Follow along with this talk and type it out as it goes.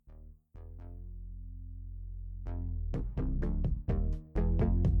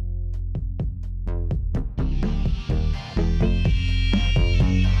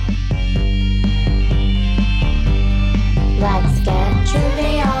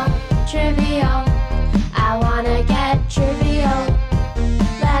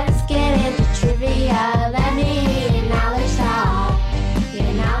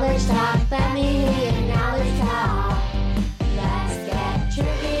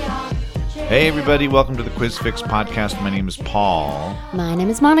Hey everybody, welcome to the Quiz Fix podcast. My name is Paul. My name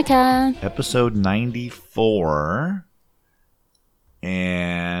is Monica. Episode 94.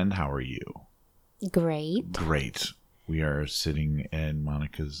 And how are you? Great. Great. We are sitting in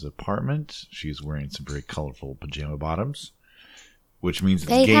Monica's apartment. She's wearing some very colorful pajama bottoms, which means it's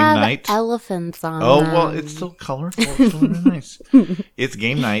game night. They have elephants on Oh, them. well, it's still colorful. It's still really nice. It's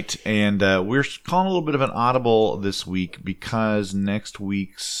game night, and we're calling a little bit of an audible this week because next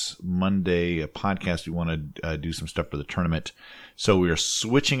week's Monday podcast, we want to do some stuff for the tournament. So we are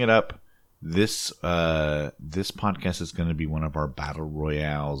switching it up. This podcast is going to be one of our battle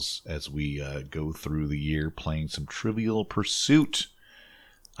royales as we go through the year playing some Trivial Pursuit.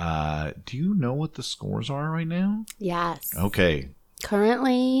 Do you know what the scores are right now? Yes. Okay.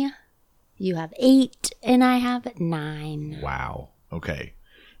 Currently, you have 8 and I have 9. Wow. Okay.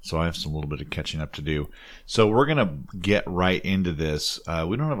 So I have some little bit of catching up to do. So we're going to get right into this.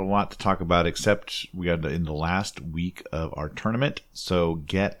 We don't have a lot to talk about except we are in the last week of our tournament. So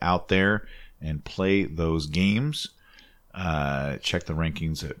get out there and play those games. Check the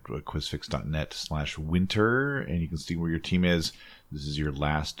rankings at quizfix.net/winter and you can see where your team is. This is your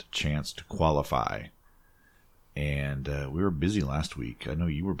last chance to qualify. And we were busy last week. I know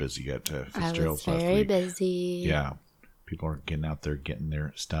you were busy at Fitzgerald's last week. I was very busy. Yeah. People are getting out there, getting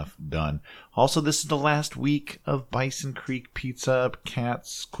their stuff done. Also, this is the last week of Bison Creek Pizza.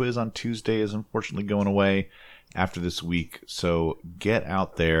 Cat's quiz on Tuesday is unfortunately going away after this week. So get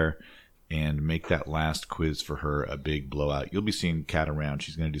out there and make that last quiz for her a big blowout. You'll be seeing Cat around.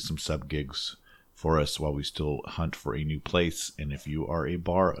 She's going to do some sub gigs for us while we still hunt for a new place. And if you are a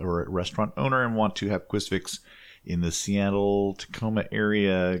bar or a restaurant owner and want to have Quiz Fix in the Seattle, Tacoma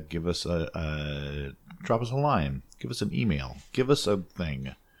area, give us drop us a line, give us an email, give us a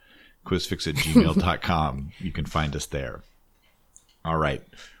thing. quizfix@gmail.com. You can find us there. All right.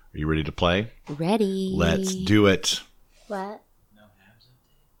 Are you ready to play? Ready. Let's do it. What?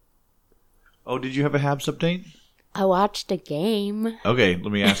 Oh, did you have a Habs update? I watched a game. Okay,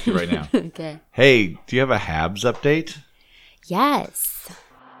 let me ask you right now. Okay. Hey, do you have a Habs update? Yes.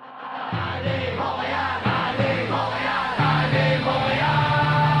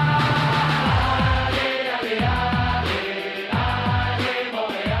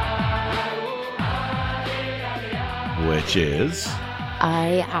 Which is?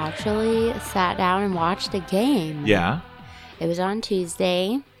 I actually sat down and watched a game. Yeah. It was on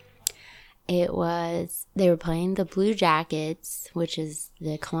Tuesday. They were playing the Blue Jackets, which is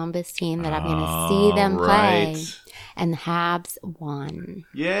the Columbus team that I'm going to see them play. And the Habs won.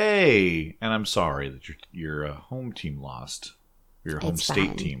 Yay! And I'm sorry that your home team lost. Your home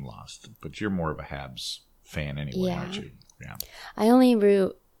state team lost. But you're more of a Habs fan anyway, aren't you? Yeah. I only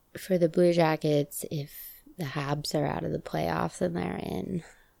root for the Blue Jackets if the Habs are out of the playoffs and they're in.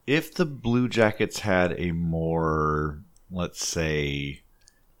 If the Blue Jackets had a more, let's say,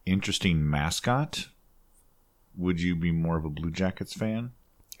 interesting mascot, would you be more of a Blue Jackets fan?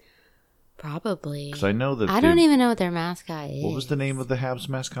 Probably. Because I know that I don't even know what their mascot is. What was the name of the Habs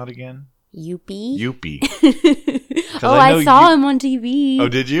mascot again? Youppi. Youppi. Oh, I saw him on TV. Oh,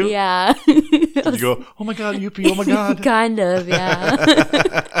 did you? Yeah. Did you go, oh my God, Youppi, oh my God? Kind of, yeah.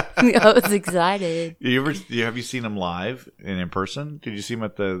 I was excited. Have you seen him live and in person? Did you see him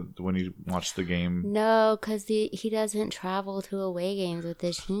when you watched the game? No, because he doesn't travel to away games with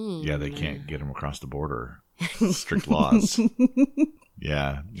his team. Yeah, they can't get him across the border. Strict laws.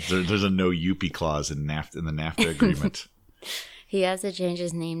 Yeah, there's a no Youppi clause in the NAFTA agreement. He has to change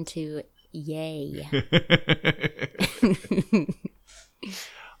his name to Yay.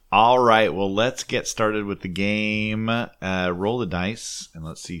 All right, well, let's get started with the game. Roll the dice, and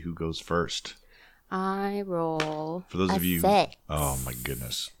let's see who goes first. I roll For those of you, 6. Oh my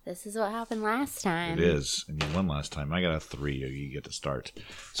goodness, this is what happened last time. it is, and you won last time. I got a 3. You get to start.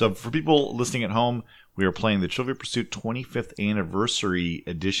 So for people listening at home, we are playing the Trivial Pursuit 25th Anniversary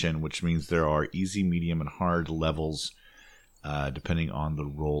Edition, which means there are easy, medium, and hard levels depending on the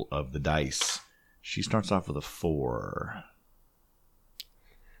roll of the dice. She starts off with a 4.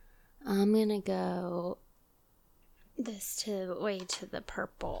 I'm going to go way to the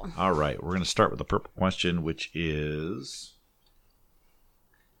purple. All right, we're going to start with the purple question, which is...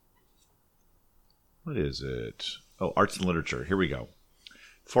 What is it? Oh, arts and literature. Here we go.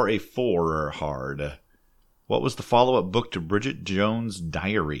 For a 4 hard, what was the follow-up book to Bridget Jones'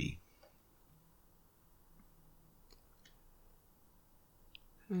 Diary?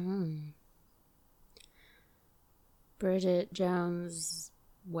 Bridget Jones'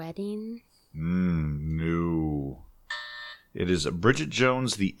 Wedding? No. It is Bridget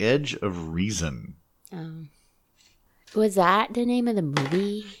Jones' The Edge of Reason. Oh. Was that the name of the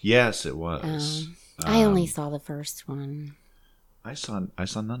movie? Yes, it was. I only saw the first one. I saw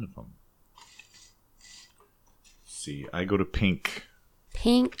none of them. Let's see, I go to Pink.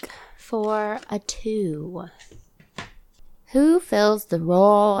 Pink for a 2. Who fills the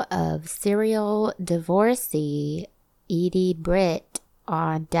role of serial divorcee Edie Britt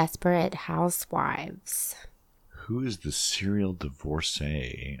on Desperate Housewives? Who is the serial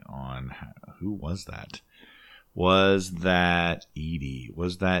divorcee on... Who was that? Was that Edie?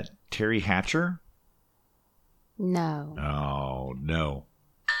 Was that Terry Hatcher? No. Oh, no.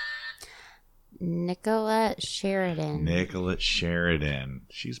 Nicolette Sheridan. Nicolette Sheridan.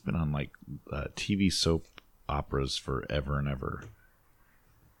 She's been on like TV soap operas forever and ever.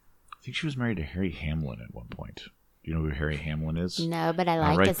 I think she was married to Harry Hamlin at one point. Do you know who Harry Hamlin is? No, but I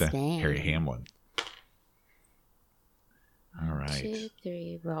like his name. Harry Hamlin. All right. 2,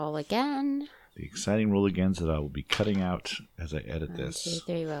 3, roll again. The exciting roll agains that I will be cutting out as I edit this. 2,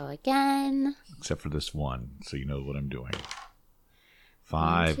 3, roll again. Except for this one, so you know what I'm doing.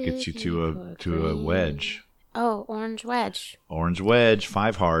 5 1, 2, gets you 3, to a 4, to a wedge. Oh, orange wedge. Orange wedge,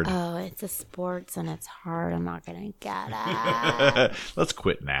 5 hard. Oh, it's a sports and it's hard. I'm not going to get it. Let's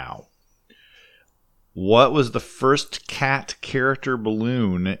quit now. What was the first cat character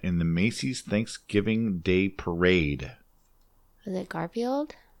balloon in the Macy's Thanksgiving Day Parade? Was it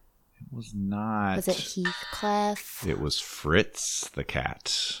Garfield? It was not. Was it Heathcliff? It was Fritz the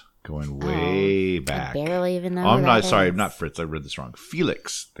cat. Going way back. I barely even know. Oh, I'm who not that sorry. is. I'm not Fritz. I read this wrong.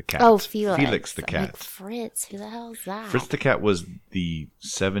 Felix the cat. Oh, Felix. Felix the I'm cat. like, Fritz. Who the hell is that? Fritz the cat was the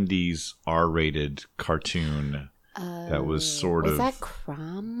 70s R-rated cartoon that was sort was of. Was that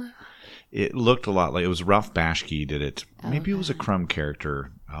Crumb? It looked a lot like it was Ralph Bashki did it. Maybe it was a Crumb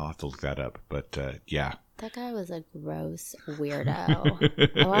character. I'll have to look that up. But yeah. That guy was a gross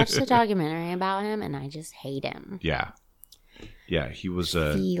weirdo. I watched a documentary about him and I just hate him. Yeah. Yeah, he was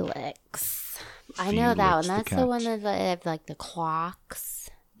Felix. I know that one. That's the one that have like the clocks.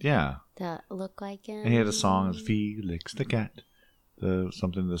 Yeah. That look like him. And he had a song, it was Felix the cat. The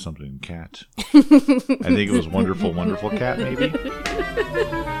something cat. I think it was Wonderful, Wonderful Cat, maybe.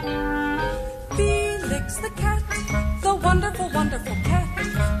 Felix the cat, the wonderful, wonderful cat.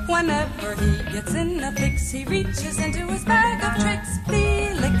 Whenever he gets in a fix, he reaches into his bag of tricks.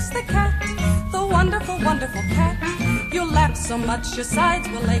 Felix the cat, the wonderful, wonderful cat. You'll laugh so much your sides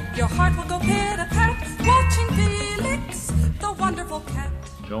will ache, your heart will go pit-a-pat. Watching Felix, the wonderful cat.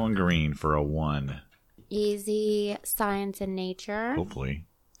 Going green for a 1. Easy science and nature. Hopefully.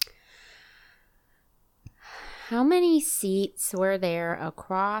 How many seats were there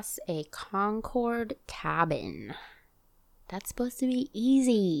across a Concorde cabin? That's supposed to be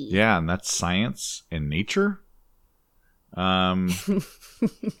easy. Yeah, and that's science and nature.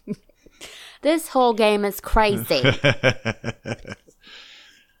 This whole game is crazy.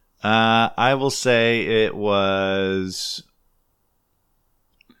 I will say it was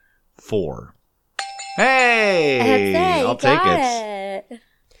 4. Hey! I'll take it.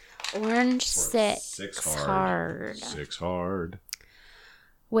 Orange 6. 6 hard. 6 hard.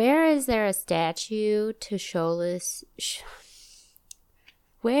 Where is there a statue to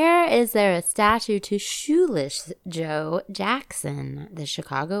Where is there a statue to Shoeless Joe Jackson, the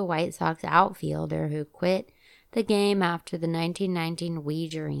Chicago White Sox outfielder who quit the game after the 1919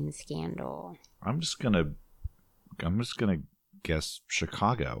 wagering scandal? I'm just gonna guess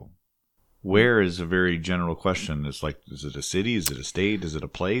Chicago. Where is a very general question. It's like, is it a city? Is it a state? Is it a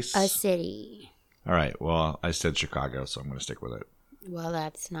place? A city. All right. Well, I said Chicago, so I'm going to stick with it. Well,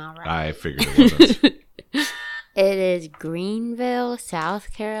 that's not right. I figured it wasn't. It is Greenville,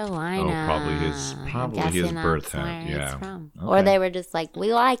 South Carolina. Oh, probably his birth town. Yeah. Okay. Okay. Or they were just like,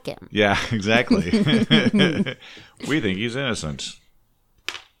 we like him. Yeah, exactly. We think he's innocent.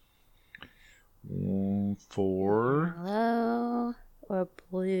 4. Yellow or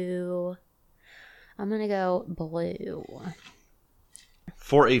blue? I'm going to go blue.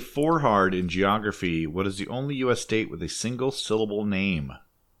 For a 4 hard in geography, what is the only U.S. state with a single syllable name?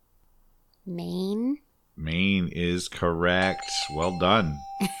 Maine? Maine is correct. Well done.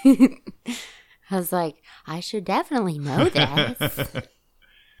 I was like, I should definitely know this.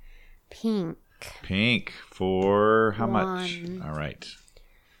 Pink. Pink for how 1. much? All right.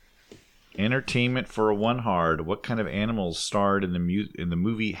 Entertainment for a 1 hard. What kind of animals starred in the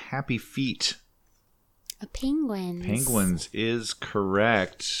movie Happy Feet? A penguin. Penguins is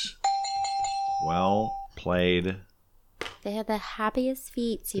correct. Well played. They have the happiest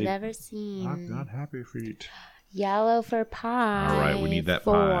feet you've ever seen. I've got happy feet. Yellow for pie. All right, we need that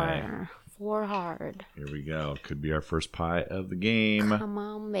 4. pie. 4 hard. Here we go. Could be our first pie of the game. Come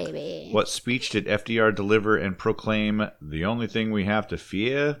on, baby. What speech did FDR deliver and proclaim, "The only thing we have to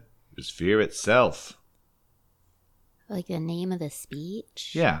fear is fear itself"? Like the name of the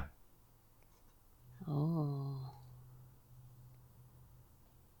speech? Yeah. Oh.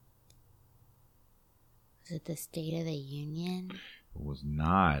 Was it the State of the Union? It was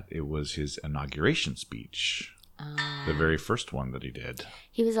not. It was his inauguration speech. The very first one that he did.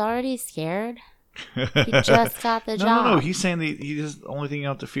 He was already scared? He just got the job. No. He's saying the only thing you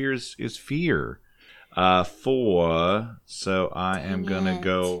have to fear is fear. 4. So I am going to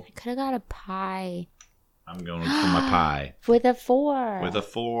go. I could have got a pie. I'm going for my pie. With a 4. With a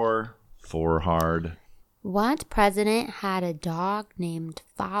 4. 4 hard. What president had a dog named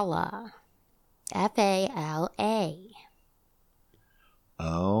Fala? F-A-L-A.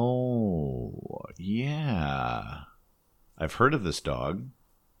 Oh, yeah. I've heard of this dog.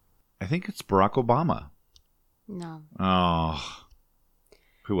 I think it's Barack Obama. No. Oh.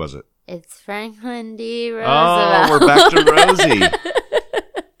 Who was it? It's Franklin D. Roosevelt. Oh, we're back to Rosie.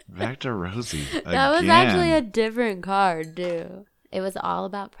 Back to Rosie again. That was actually a different card, too. It was all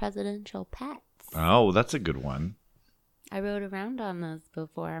about presidential pets. Oh, that's a good one. I rode around on those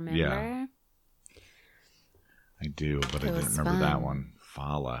before, remember? Yeah. I do, but I didn't remember that one.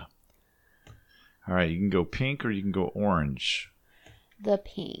 Fala. All right, you can go pink or you can go orange. The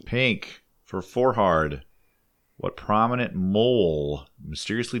pink. Pink for 4 hard. What prominent mole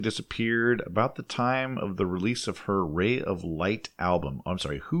mysteriously disappeared about the time of the release of her Ray of Light album? Oh, I'm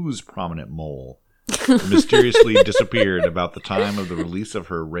sorry, whose prominent mole mysteriously disappeared about the time of the release of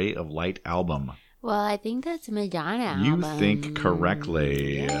her Ray of Light album? Well, I think that's Madonna You album. think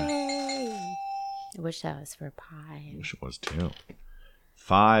correctly. Yay. I wish that was for pie. I wish it was too.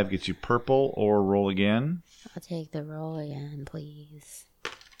 5 gets you purple or roll again. I'll take the roll again, please.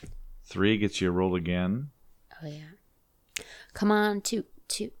 3 gets you a roll again. Oh, yeah. Come on, 2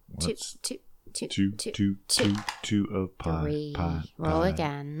 of pie. 3. Pie, Roll pie.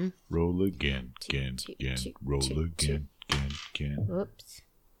 again. Roll again. Roll again. Whoops.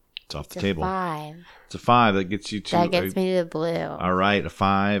 It's off the It's table. a 5. It's a 5 that gets you to. That gets me to the blue. All right, a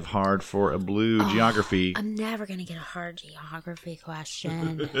 5 hard for a blue geography. I'm never going to get a hard geography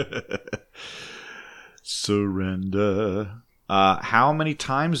question. Surrender. How many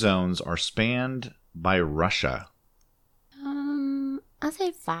time zones are spanned by Russia? I'll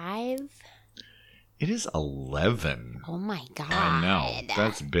say 5. It is 11. Oh my god. I know.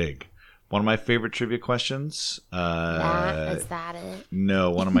 That's big. One of my favorite trivia questions. Is that it?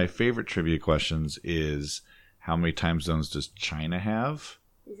 No, one of my favorite trivia questions is how many time zones does China have?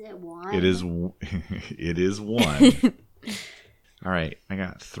 Is it 1? It is. It is 1. All right, I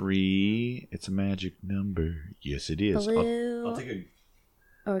got 3. It's a magic number. Yes, it is. Blue.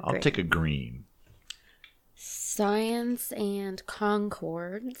 I'll take a green. Science and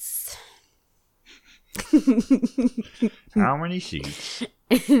Concords. How many seats?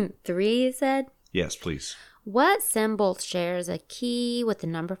 3, you said? Yes, please. What symbol shares a key with the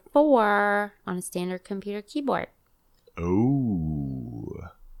number 4 on a standard computer keyboard? Oh,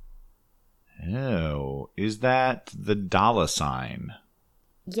 is that the dollar sign?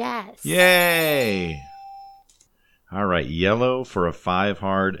 Yes. Yay! All right, yellow for a 5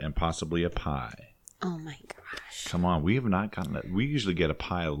 hard and possibly a pie. Oh my gosh. Come on, we have not gotten that. We usually get a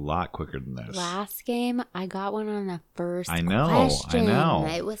pie a lot quicker than this. Last game, I got one on the first I know. question.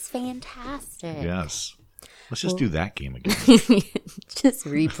 It was fantastic. Yes. Let's just do that game again. Just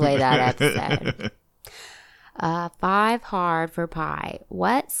replay that episode. 5 hard for pie.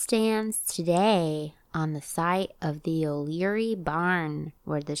 What stands today on the site of the O'Leary Barn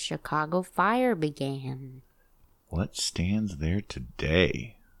where the Chicago fire began? What stands there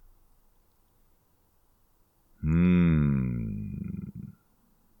today?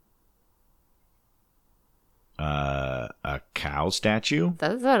 A cow statue?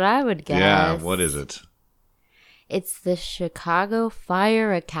 That's what I would guess. Yeah, what is it? It's the Chicago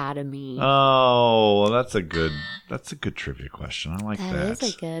Fire Academy. Oh, well, that's a good trivia question. I like that. That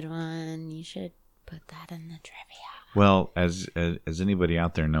is a good one. You should put that in the trivia. Well, as anybody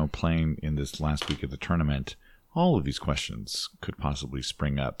out there know, playing in this last week of the tournament, all of these questions could possibly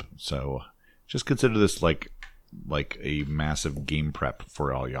spring up. So just consider this like a massive game prep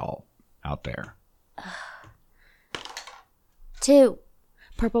for all y'all out there. 2.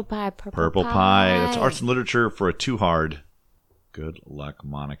 Purple pie, purple pie. That's arts and literature for a 2 hard. Good luck,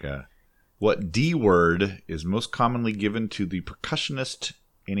 Monica. What D word is most commonly given to the percussionist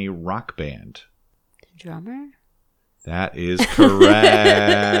in a rock band? The drummer? That is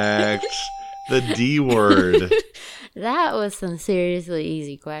correct. The D word. That was some seriously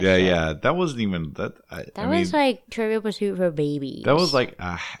easy question. Yeah. That wasn't even that. That was like Trivial Pursuit for babies. That was like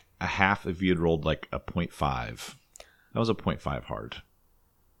a half if you had rolled like a 0.5. That was a 0.5 hard.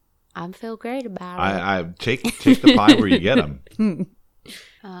 I feel great about it. I take the pie where you get them.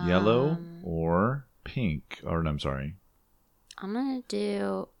 Yellow or pink? Or no, I'm sorry. I'm gonna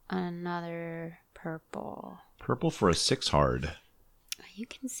do another purple. Purple for a 6 hard. You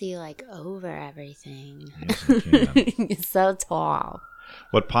can see like over everything. Yes, I can. You're so tall.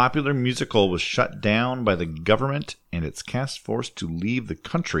 What popular musical was shut down by the government and its cast forced to leave the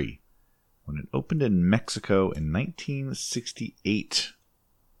country when it opened in Mexico in 1968?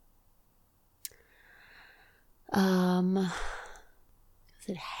 Is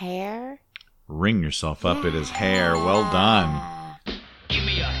it Hair? Ring yourself up. It is Hair. Well done. Give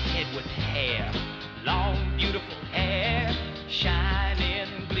me a head with hair, long, beautiful hair, shining,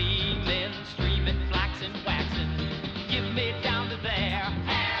 gleaming, streaming, flaxen, waxing. Give me down to there,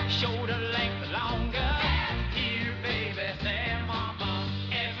 shoulder length longer. Here, baby, there, mama,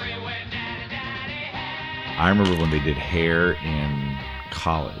 everywhere, daddy, daddy, hair. I remember when they did Hair in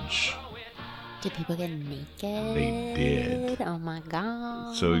college. Did people get naked? They did. Oh my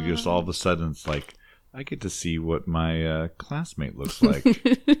god. So just all of a sudden it's like, I get to see what my classmate looks like.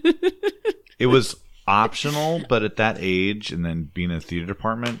 It was optional, but at that age and then being in a theater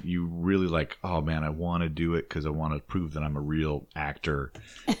department, you really like, oh man, I want to do it because I want to prove that I'm a real actor.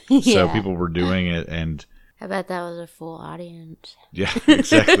 Yeah. So people were doing it, and I bet that was a full audience. yeah,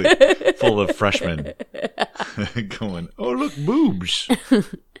 exactly. Full of freshmen going, oh, look, boobs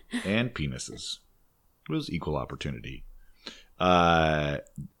and penises. It was equal opportunity. We're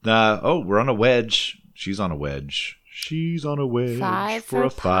on a wedge. She's on a wedge. She's on a wedge 5 for a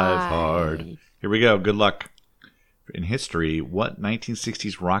for 5 pie. hard. Here we go. Good luck. In history, what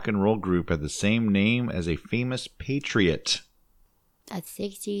 1960s rock and roll group had the same name as a famous patriot? A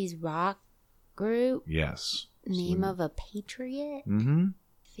 60s rock group? Yes. Name of a patriot? Mm-hmm.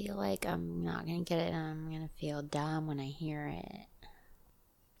 I feel like I'm not going to get it and I'm going to feel dumb when I hear it.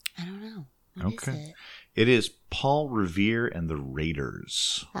 I don't know. What is it? It is Paul Revere and the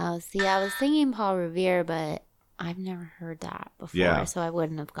Raiders. Oh, see, I was thinking Paul Revere, but I've never heard that before, so I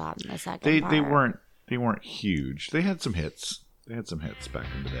wouldn't have gotten the second part. They weren't huge. They had some hits. Back in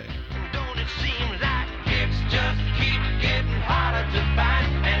the day. Don't it seem like hits just keep getting harder to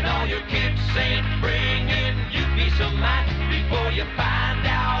find, and all your kids ain't bringing you peace of mind. Before you find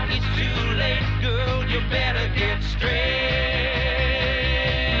out it's too late, girl, you better get straight.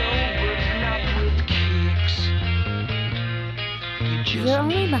 You're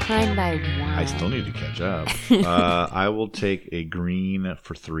only behind by 1. I still need to catch up. I will take a green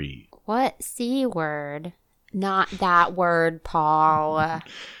for 3. What C word? Not that word, Paul.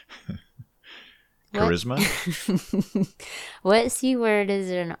 Charisma? What C word is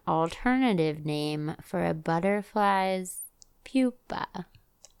an alternative name for a butterfly's pupa?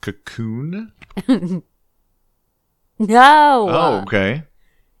 Cocoon? No! Oh, okay.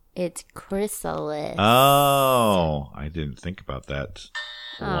 It's chrysalis. Oh, I didn't think about that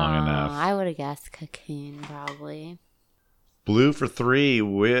long enough. I would have guessed cocoon, probably. Blue for 3.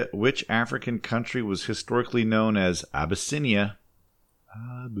 Which African country was historically known as Abyssinia?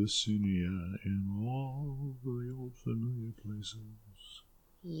 Abyssinia in all the old familiar places.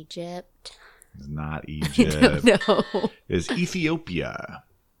 Egypt. It's not Egypt. No. It's Ethiopia.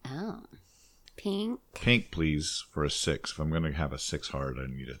 Oh. Pink. Pink, please, for a 6. If I'm going to have a 6 hard, I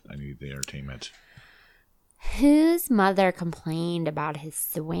need the entertainment. Whose mother complained about his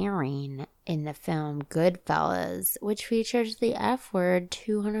swearing in the film Goodfellas, which features the F word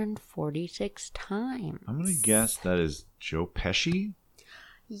 246 times? I'm going to guess that is Joe Pesci.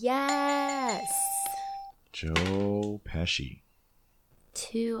 Yes. Joe Pesci.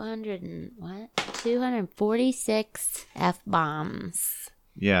 246 F-bombs.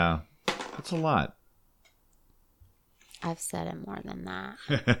 Yeah, that's a lot. I've said it more than that.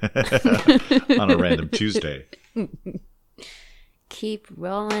 On a random Tuesday. Keep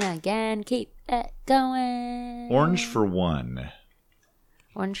rolling again. Keep it going. Orange for 1.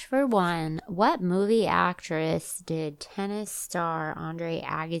 Orange for 1. What movie actress did tennis star Andre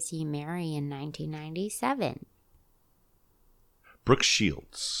Agassi marry in 1997? Brooke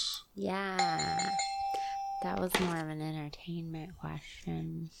Shields. Yeah. That was more of an entertainment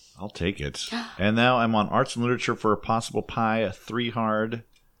question. I'll take it. And now I'm on arts and literature for a possible pie, a 3 hard.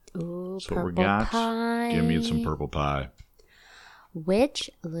 Ooh, That's what we purple got. pie. Give me some purple pie. Which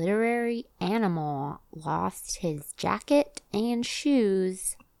literary animal lost his jacket and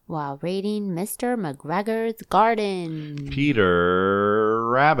shoes while raiding Mr. McGregor's garden? Peter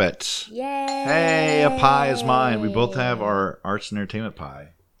Rabbit. Yay! Hey, a pie is mine. We both have our arts and entertainment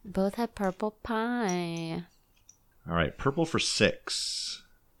pie. Both have purple pie. All right, purple for 6.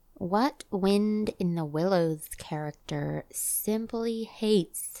 What Wind in the Willows character simply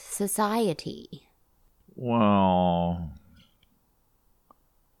hates society? Well,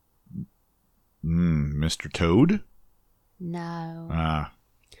 Mr. Toad? No.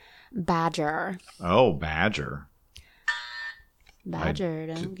 Badger. Oh, Badger. Badger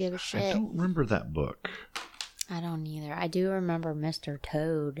don't give a I shit. don't remember that book. I don't either. I do remember Mr.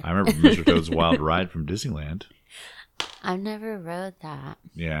 Toad. I remember Mr. Toad's Wild Ride from Disneyland. I've never rode that.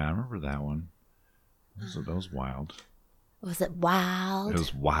 Yeah, I remember that one. That was wild. Was it wild? It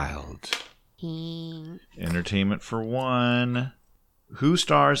was wild. Hmm. Entertainment for 1. Who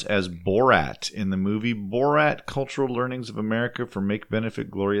stars as Borat in the movie Borat Cultural Learnings of America for Make Benefit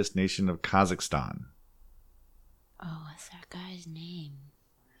Glorious Nation of Kazakhstan? Oh, what's that guy's name?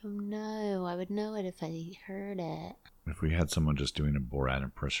 Oh no, I would know it if I heard it. If we had someone just doing a Borat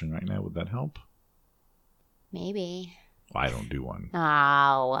impression right now, would that help? Maybe. Well, I don't do one.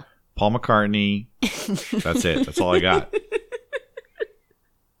 Oh. Paul McCartney. That's it. That's all I got.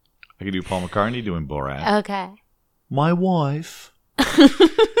 I could do Paul McCartney doing Borat. Okay. My wife.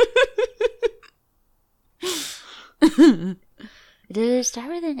 Did it start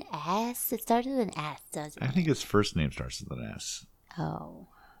with an S? It started with an S, doesn't it? I think his first name starts with an S. Oh.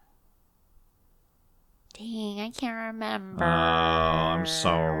 Dang, I can't remember. Oh, I'm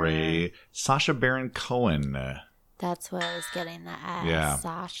sorry. Sacha Baron Cohen. That's what I was getting the S. Yeah.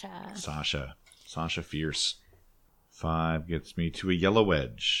 Sasha. Sasha Fierce. 5 gets me to a yellow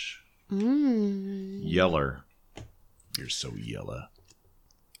wedge. Yeller. You're so yellow.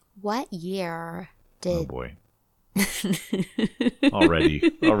 What year Oh did... boy.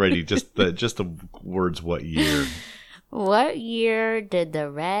 Already. Just the words. What year? What year did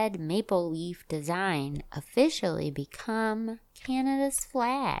the red maple leaf design officially become Canada's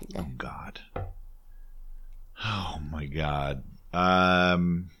flag? Oh God. Oh my God.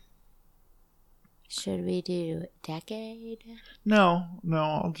 Should we do decade? No.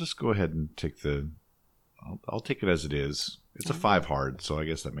 I'll just go ahead and take I'll take it as it is. It's a 5 hard, so I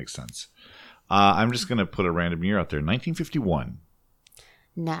guess that makes sense. I'm just gonna put a random year out there. 1951.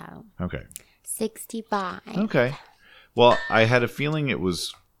 No. Okay. 65. Okay. Well, I had a feeling it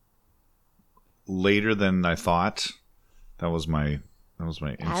was later than I thought. That was my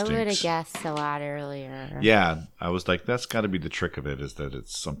instinct. I would have guessed a lot earlier. Yeah, I was like, that's got to be the trick of it, is that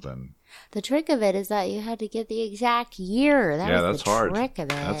it's something. The trick of it is that you had to get the exact year. That was that's the hard. trick of it.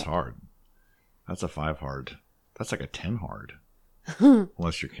 That's hard. That's a 5 hard. That's like a 10 hard.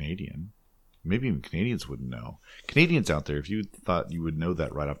 Unless you're Canadian. Maybe even Canadians wouldn't know. Canadians out there, if you thought you would know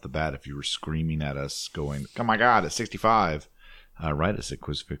that right off the bat, if you were screaming at us going, oh my God, it's 65, write us at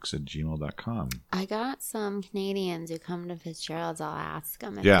quizfix@gmail.com. I got some Canadians who come to Fitzgerald's. I'll ask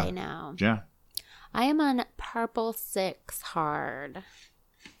them if Yeah. they know. Yeah. I am on purple 6 hard.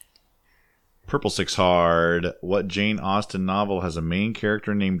 Purple 6 hard. What Jane Austen novel has a main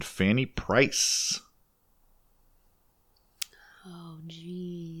character named Fanny Price? Oh,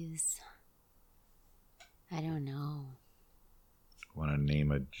 jeez. I don't know. Want to name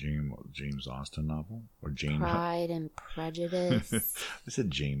a James Austen novel? Or Jane? Pride and Prejudice. I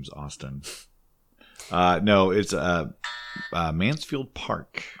said James Austen. No, it's Mansfield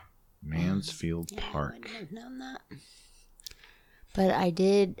Park. Mansfield Park. I wouldn't have known that. But I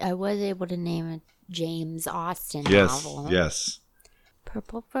was able to name a James Austen novel. Yes.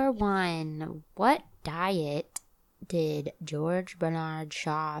 Purple for 1. What diet did George Bernard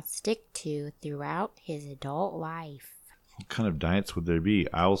Shaw stick to throughout his adult life? What kind of diets would there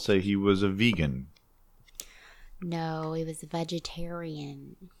be? I will say he was a vegan. No, he was a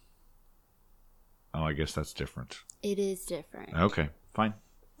vegetarian. Oh, I guess that's different. It is different. Okay, fine.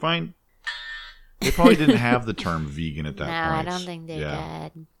 They probably didn't have the term vegan at that point. No, I don't think they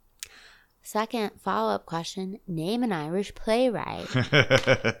did. Second follow-up question. Name an Irish playwright.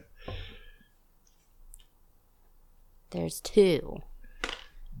 There's 2.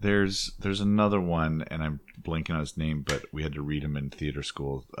 There's another one, and I'm blanking on his name, but we had to read him in theater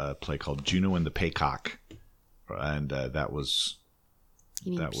school. A play called Juno and the Paycock, and that was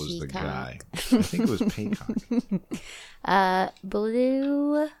the guy. I think it was Paycock.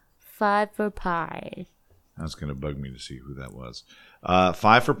 Blue 5 for pie. That's gonna bug me to see who that was.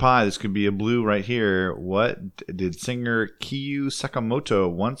 5 for pie. This could be a blue right here. What did singer Kiyu Sakamoto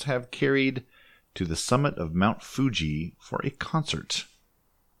once have carried to the summit of Mount Fuji for a concert?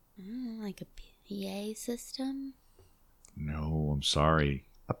 Like a PA system? No, I'm sorry.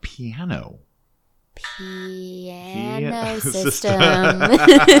 A piano. piano system.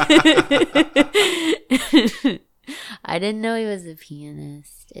 I didn't know he was a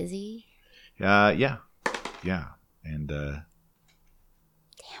pianist. Is he? Yeah. And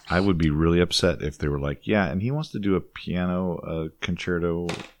I would be really upset if they were like, yeah, and he wants to do a piano concerto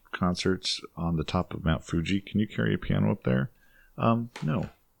concerts on the top of Mount Fuji. Can you carry a piano up there? No. No,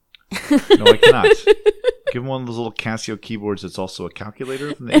 I cannot. Give him one of those little Casio keyboards that's also a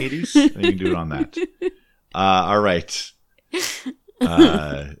calculator from the 80s, and you can do it on that. All right.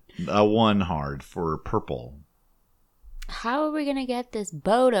 A 1 hard for purple. How are we going to get this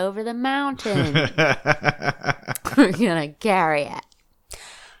boat over the mountain? We're going to carry it.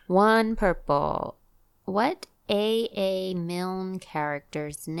 1 purple. What A.A. Milne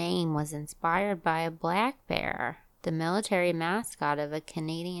character's name was inspired by a black bear, the military mascot of a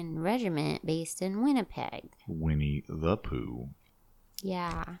Canadian regiment based in Winnipeg? Winnie the Pooh.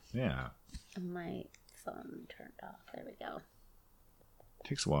 Yeah. Yeah. My phone turned off. There we go.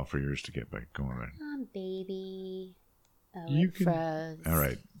 Takes a while for yours to get back going. Right? Come on, baby. Oh, You it can- froze. All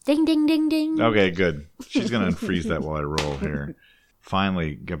right. Ding, ding, ding, ding. Okay, good. She's going to unfreeze that while I roll here.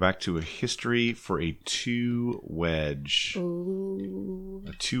 Finally, go back to a history for a 2 wedge. Ooh.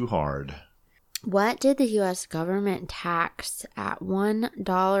 A 2 hard. What did the U.S. government tax at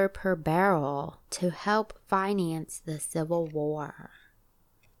 $1 per barrel to help finance the Civil War?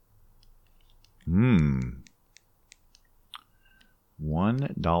 $1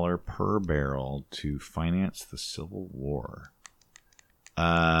 per barrel to finance the Civil War.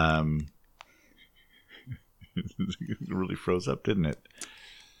 It really froze up, didn't it?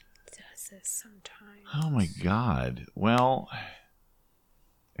 Does this sometimes? Oh my God. Well,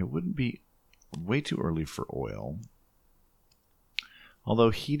 it wouldn't be way too early for oil. Although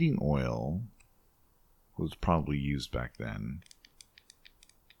heating oil was probably used back then.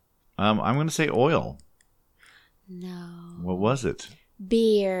 I'm going to say oil. No. What was it?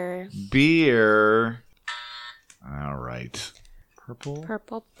 Beer. Beer. All right. Purple?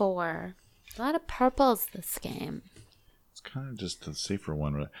 Purple 4. A lot of purples this game. It's kind of just a safer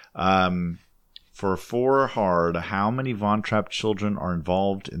one. For 4 hard, how many Von Trapp children are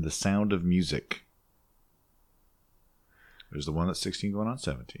involved in The Sound of Music? There's the one that's 16 going on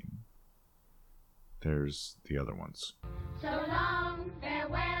 17. There's the other ones. So long,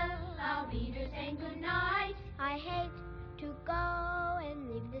 farewell, I'll be to saying good night. I hate to go and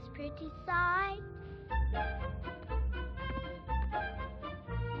leave this pretty sight.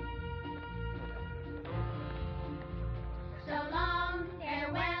 So long,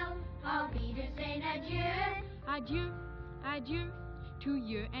 farewell, I'll be to saying adieu. Adieu, adieu, to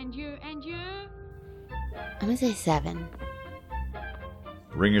you and you and you. I'm going to say 7.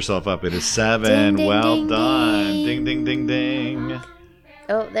 Ring yourself up. It is 7. Ding, ding, Well ding, done. ding. Ding, ding, ding, ding.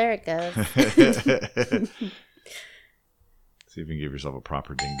 Oh, there it goes. See if you can give yourself a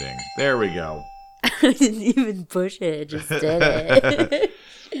proper ding, ding. There we go. I didn't even push it. It just did it.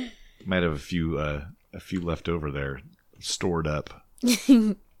 Might have a few left over there, stored up.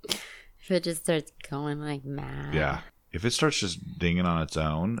 If it just starts going like mad. Yeah. If it starts just dinging on its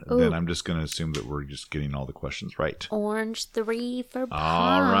own, then I'm just going to assume that we're just getting all the questions right. Orange 3 for pie.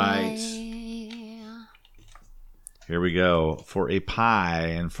 All right. Here we go. For a pie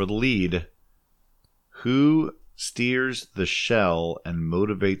and for the lead, who steers the shell and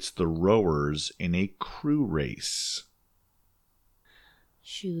motivates the rowers in a crew race?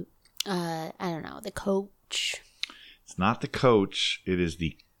 Shoot. I don't know. The coach. It's not the coach. It is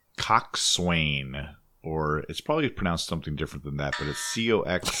the coxswain. Or it's probably pronounced something different than that, but it's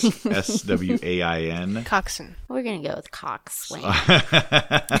Coxswain. Coxswain. We're going to go with coxswain.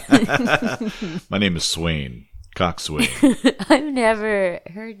 My name is Swain. Coxswain. I've never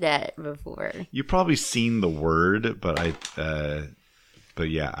heard that before. You've probably seen the word, but I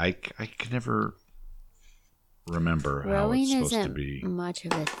can never remember how Rowing it's supposed to isn't be. much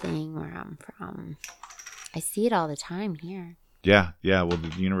of a thing where I'm from. I see it all the time here. Yeah. Well,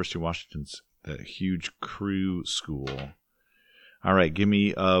 the University of Washington's a huge crew school. All right, give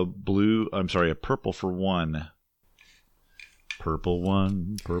me a purple for 1. Purple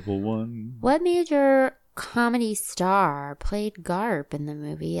 1. What major comedy star played Garp in the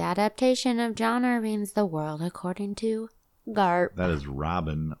movie adaptation of John Irving's The World According to Garp? That is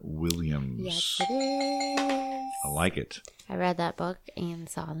Robin Williams. Yes, it is. I like it. I read that book and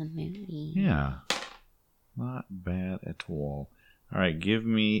saw the movie. Yeah. Not bad at all. All right, give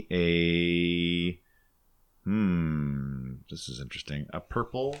me a... this is interesting. A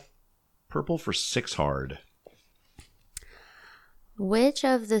purple for 6 hard. Which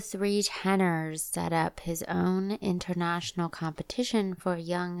of the three tenors set up his own international competition for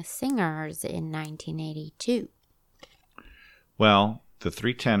young singers in 1982? Well, the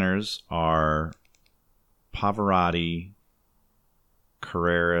three tenors are Pavarotti,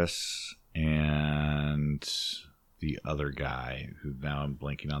 Carreras, and the other guy who now I'm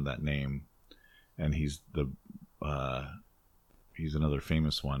blanking on that name, and he's another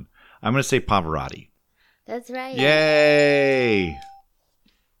famous one. I'm going to say Pavarotti. That's right. Yay!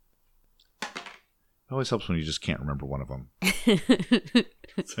 It always helps when you just can't remember one of them.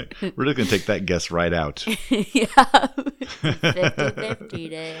 It's like, we're just going to take that guess right out. Yeah. 50-50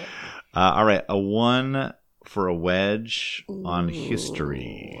 day. All right. A 1 for a wedge on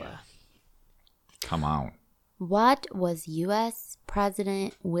history. Come on. What was U.S.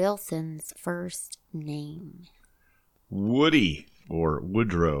 President Wilson's first name? Woody, or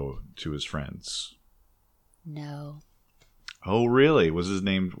Woodrow to his friends. No. Oh, really? What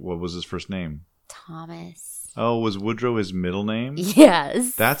was his first name? Thomas. Oh, was Woodrow his middle name?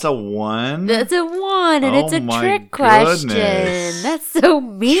 Yes. That's a 1? That's a 1, and it's a my trick question. goodness. That's so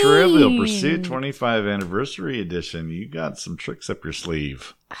mean. Trivial Pursuit 25 Anniversary Edition. You got some tricks up your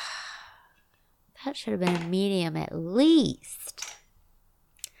sleeve. That should have been a medium at least.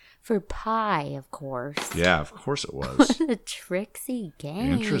 For pie, of course. Yeah, of course it was. What a tricksy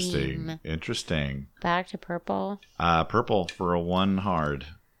game. Interesting. Back to purple. Purple for a 1 hard.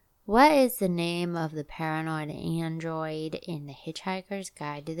 What is the name of the paranoid android in The Hitchhiker's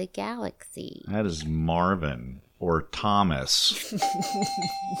Guide to the Galaxy? That is Marvin, or Thomas.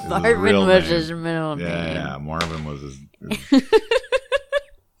 Marvin was his middle name. Yeah, Marvin was his...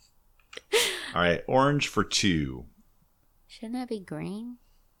 All right, orange for 2. Shouldn't that be green?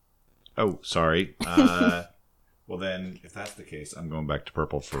 Oh, sorry. Well, then, if that's the case, I'm going back to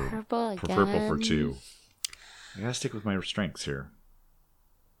purple for Purple purple for again. 2. I gotta stick with my strengths here.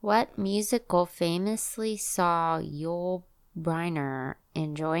 What musical famously saw Yul Brynner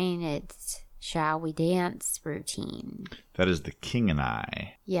enjoying its Shall We Dance routine? That is The King and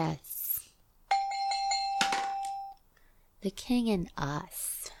I. Yes. The King and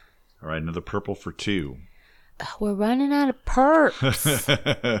Us. All right, another purple for 2. We're running out of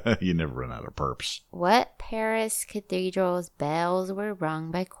perps. You never run out of perps. What Paris cathedral's bells were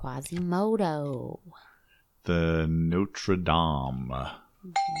rung by Quasimodo? The Notre Dame.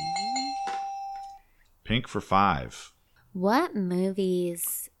 Pink for 5. What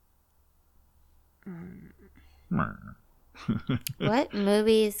movies... What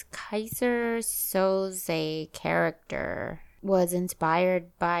movies Kaiser Soze character was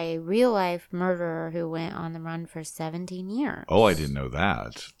inspired by a real-life murderer who went on the run for 17 years? Oh, I didn't know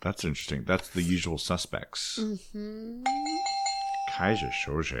that. That's interesting. That's The Usual Suspects. Mm-hmm. Kaiser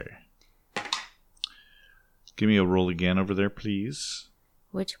Soze. Give me a roll again over there, please.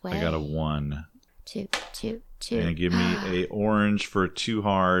 Which way? I got a 1. 2. And give me a orange for a 2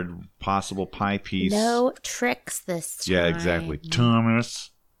 hard, possible pie piece. No tricks this time. Yeah, exactly. Thomas.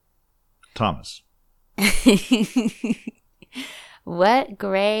 What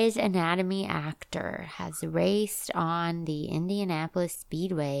Grey's Anatomy actor has raced on the Indianapolis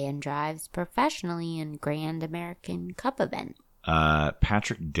Speedway and drives professionally in Grand American Cup event?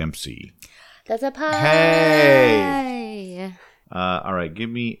 Patrick Dempsey. That's a pie. Hey! All right, give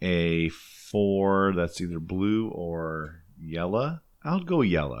me a 4. That's either blue or yellow. I'll go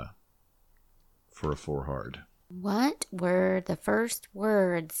yellow for a 4 hard. What were the first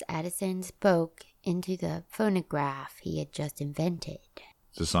words Edison spoke into the phonograph he had just invented?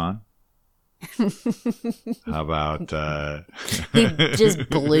 Is this on? How about He just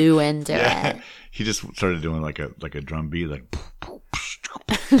blew into yeah, it. he just started doing like a drum beat, like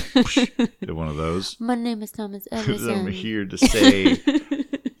did one of those. My name is Thomas Edison. I'm here to say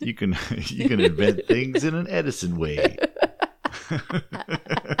you can invent things in an Edison way.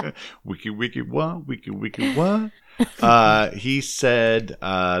 Wiki what? He said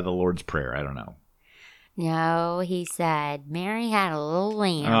the Lord's Prayer. I don't know. No, he said Mary had a little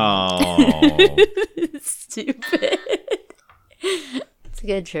lamb. Oh, Stupid. It's a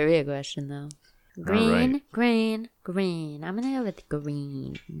good trivia question, though. Green, right. green. I'm going to go with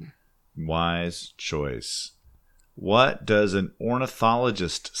green. wise choice. What does an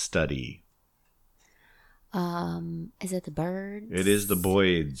ornithologist study? Is it the birds? It is the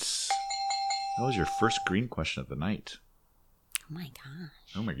Boids. That was your first green question of the night. Oh my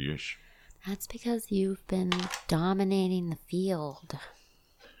gosh. Oh my gosh. That's because you've been dominating the field.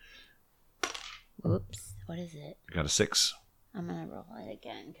 Oops. What is it? I got a 6. I'm going to roll it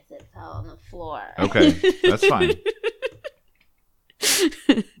again because it fell on the floor. Okay, that's fine.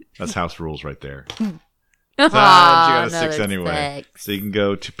 That's house rules right there. She got a 6 another anyway. 6. So you can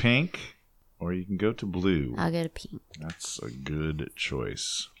go to pink or you can go to blue. I'll go to pink. That's a good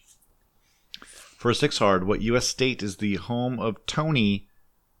choice. For a 6 hard, what U.S. state is the home of Tony,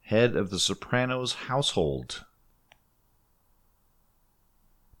 head of the Sopranos household?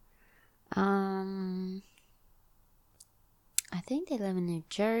 I think they live in New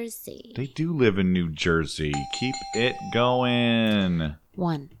Jersey. They do live in New Jersey. Keep it going.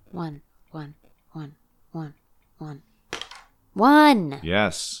 1. 1. 1. 1. 1. 1. 1.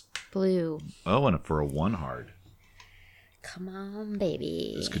 Yes. Blue. Oh, and for a 1 hard. Come on,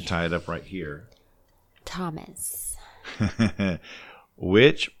 baby. This could tie it up right here. Thomas.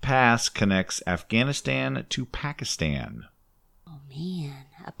 Which pass connects Afghanistan to Pakistan? Oh, man.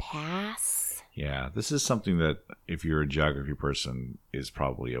 A pass? Yeah, this is something that, if you're a geography person, is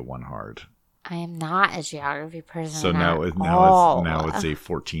probably a 1 hard. I am not a geography person. So now it's a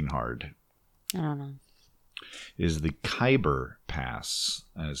 14 hard. I don't know. Is the Khyber Pass,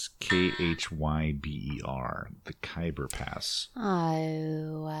 as Khyber, the Khyber Pass.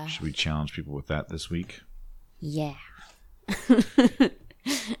 Oh. Should we challenge people with that this week? Yeah.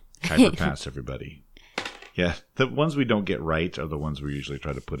 Khyber Pass, everybody. Yeah, the ones we don't get right are the ones we usually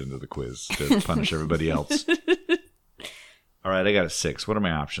try to put into the quiz to punish everybody else. All right, I got a 6. What are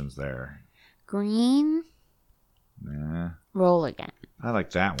my options there? Green. Nah, Roll again. I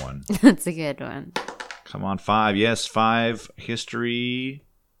like that one. That's a good one. Come on, 5. Yes, 5. History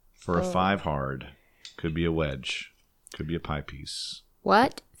for a 5 hard. Could be a wedge. Could be a pie piece.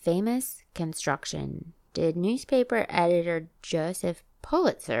 What famous construction did newspaper editor Joseph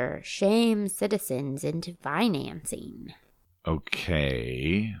Pulitzer shame citizens into financing?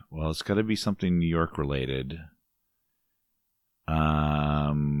 Okay. Well, it's got to be something New York related.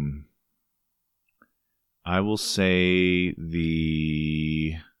 I will say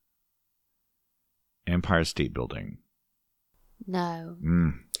the Empire State Building. No.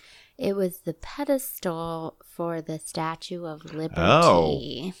 It was the pedestal for the Statue of Liberty.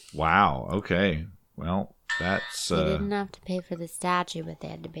 Oh. Wow. Okay. Well, that's... They didn't have to pay for the statue, but they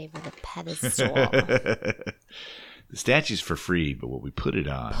had to pay for the pedestal. The statue's for free, but what we put it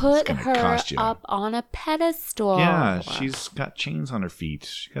on Put is her cost you. up on a pedestal. Yeah, she's got chains on her feet.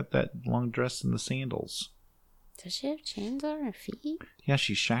 She got that long dress and the sandals. Does she have chains on her feet? Yeah,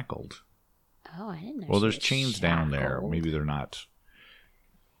 she's shackled. Oh, I didn't know. Well, she there's was chains down there. shackled. Maybe they're not.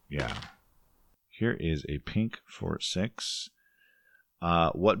 Yeah. Here is a pink for 6.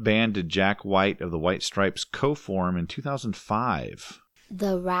 What band did Jack White of the White Stripes co-form in 2005?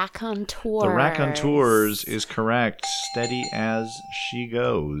 The Raconteurs. The Raconteurs is correct. Steady as she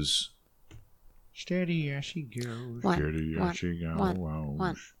goes. Steady as she goes. Steady as she goes.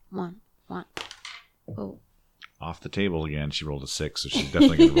 One. Oh. Off the table again. She rolled a 6, so she's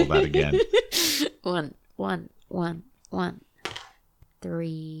definitely going to roll that again. One.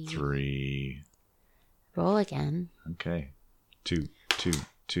 3. 3. Roll again. Okay. 2.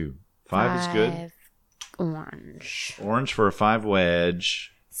 5 is good. Orange. Orange for a 5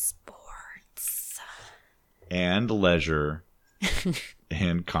 wedge. Sports. And leisure.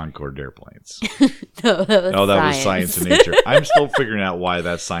 And Concorde airplanes. No, that was was science and nature. I'm still figuring out why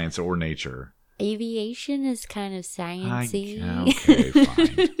that's science or nature. Aviation is kind of sciencey. Okay,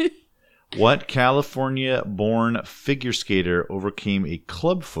 fine. What California-born figure skater overcame a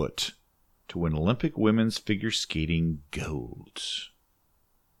clubfoot to win Olympic women's figure skating gold?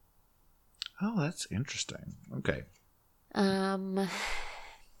 Oh, that's interesting. Okay. I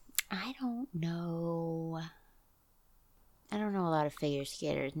don't know. I don't know a lot of figure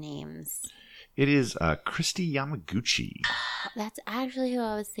skaters' names. It is Christy Yamaguchi. That's actually who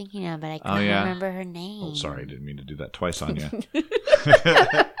I was thinking of, but I can't remember her name. Oh, sorry. I didn't mean to do that twice on you.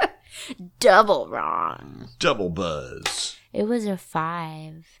 Double wrong. Double buzz. It was a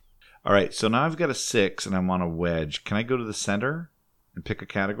 5. All right. So now I've got a 6 and I want a wedge. Can I go to the center and pick a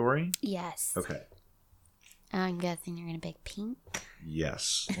category? Yes. Okay. I'm guessing you're going to pick pink.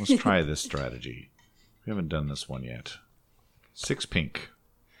 Yes. Let's try this strategy. We haven't done this one yet. 6 pink.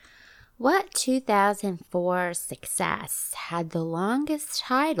 What 2004 success had the longest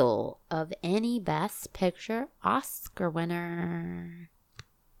title of any Best Picture Oscar winner?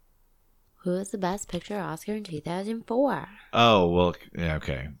 Who was the Best Picture Oscar in 2004? Oh, well, yeah,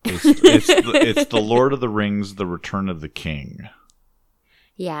 okay. It's the Lord of the Rings, The Return of the King.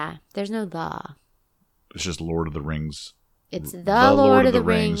 Yeah, there's no the. It's just Lord of the Rings. It's the Lord of the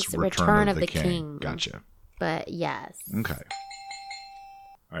Rings, Return of the King. Gotcha. But yes. Okay.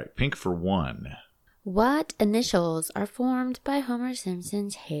 All right, pink for 1. What initials are formed by Homer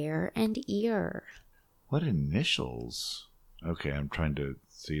Simpson's hair and ear? What initials? Okay, I'm trying to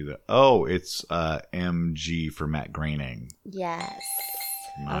see the. It's MG for Matt Groening. Yes.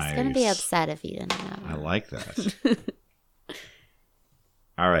 Nice. I was going to be upset if you didn't know. I like that.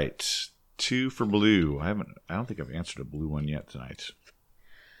 All right, 2 for blue. I don't think I've answered a blue one yet tonight.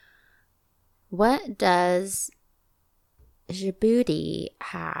 What does Djibouti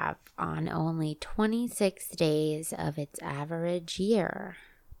have on only 26 days of its average year?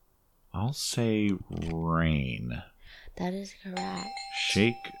 I'll say rain. That is correct.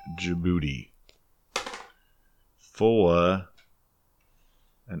 Sheikh Djibouti. Foa.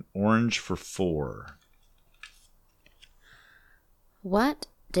 An orange for 4. What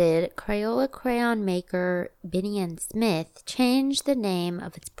did Crayola crayon maker Binion Smith change the name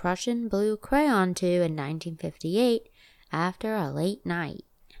of its Prussian blue crayon to in 1958 after a late night?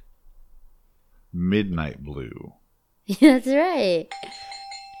 Midnight blue. That's right.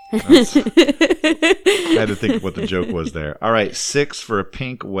 I had to think of what the joke was there. All right, 6 for a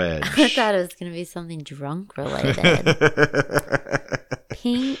pink wedge. I thought it was going to be something drunk related.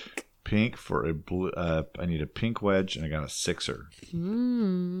 Pink for a blue. I need a pink wedge, and I got a 6er.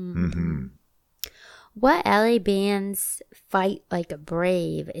 What LA band's Fight Like a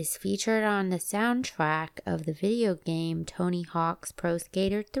Brave is featured on the soundtrack of the video game Tony Hawk's Pro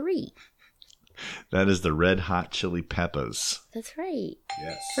Skater 3? That is the Red Hot Chili Peppers. That's right.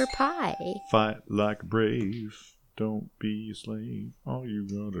 Yes. For pie. Fight like a brave. Don't be a slave. All you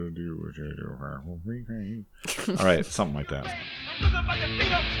gotta do is do. All right, something like that.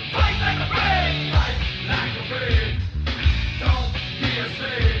 Don't be a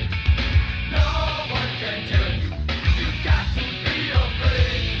slave. No one can tell you. You got to be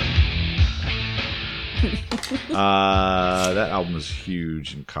afraid. That album was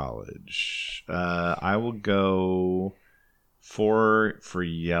huge in college. I will go for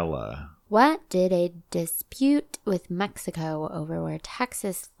Yella. What did a dispute with Mexico over where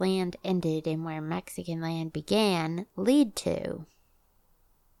Texas land ended and where Mexican land began lead to?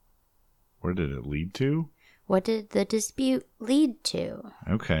 Where did it lead to? What did the dispute lead to?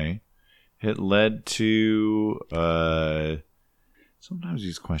 Okay. It led to sometimes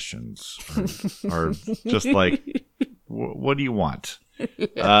these questions are just like, what do you want?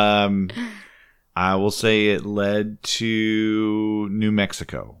 I will say it led to New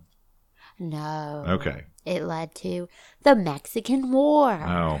Mexico. No. Okay. It led to the Mexican War.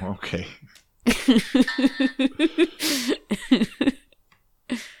 Oh, okay.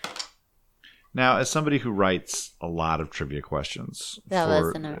 Now, as somebody who writes a lot of trivia questions, that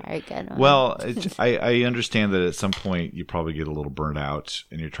wasn't a very good one. Well, I understand that at some point you probably get a little burnt out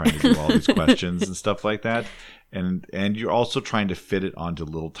and you're trying to do all these questions and stuff like that, and you're also trying to fit it onto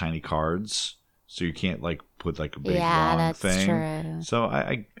little tiny cards, so you can't like put like a big long thing. True. So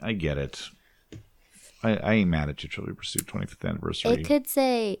I get it. I ain't mad at you, Trivial Pursuit 25th anniversary. It could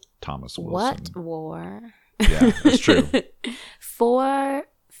say Thomas Wilson. What war? Yeah, that's true. For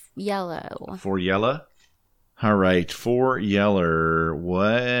yellow. For yellow? All right. For yeller,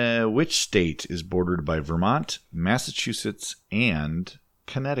 which state is bordered by Vermont, Massachusetts, and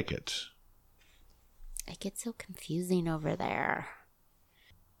Connecticut? It gets so confusing over there.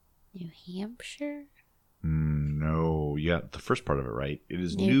 New Hampshire? No. Yeah, the first part of it right. It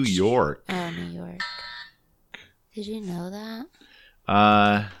is New York. Oh, New York. Did you know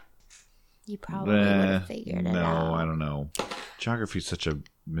that? You probably would have figured it out. No, I don't know. Geography is such a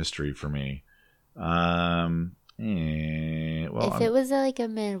mystery for me. If it was like a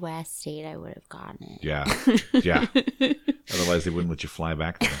Midwest state, I would have gotten it. Yeah. Yeah. Otherwise, they wouldn't let you fly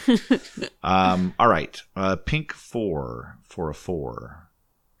back there. All right. Pink 4 for a 4.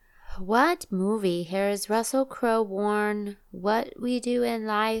 What movie has Russell Crowe worn "What We Do in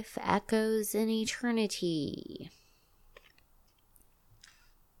Life Echoes in Eternity"?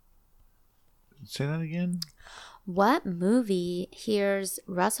 Say that again? What movie hears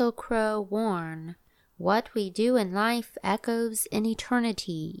Russell Crowe worn "What We Do in Life Echoes in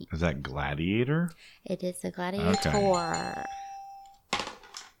Eternity"? Is that Gladiator? It is the Gladiator. Okay.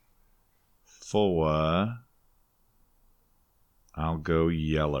 For I'll go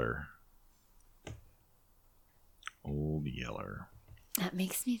Yeller. Old Yeller. That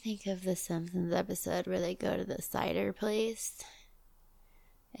makes me think of the Simpsons episode where they go to the cider place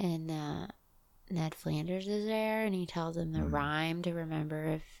and Ned Flanders is there and he tells them the rhyme to remember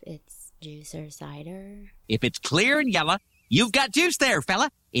if it's juice or cider. If it's clear and yellow, you've got juice there,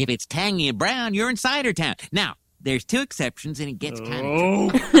 fella. If it's tangy and brown, you're in cider town. Now, there's 2 exceptions and it gets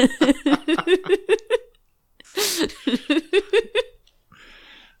kind of...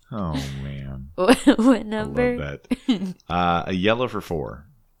 Oh, man. What number? I love that. A yellow for 4.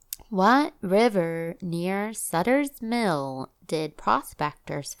 What river near Sutter's Mill did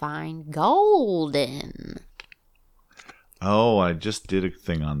prospectors find gold in? Oh, I just did a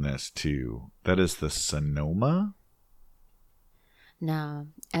thing on this too. That is the Sonoma? No,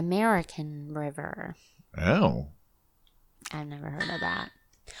 American River. Oh. I've never heard of that.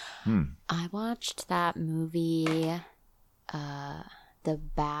 Hmm. I watched that movie, The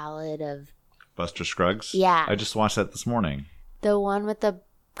Ballad of... Buster Scruggs? Yeah. I just watched that this morning. The one with the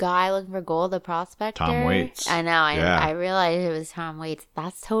guy looking for gold, the prospector? Tom Waits. I know. Yeah. I realized it was Tom Waits.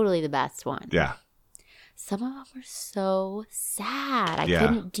 That's totally the best one. Yeah. Some of them were so sad. I Yeah.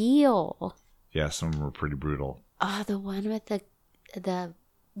 couldn't deal. Yeah, some of them were pretty brutal. Oh, the one with the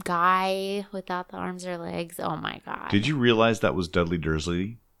guy without the arms or legs. Oh my god. Did you realize that was Dudley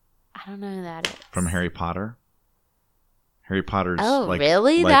Dursley I don't know who that is. from Harry Potter? Harry Potter's Oh,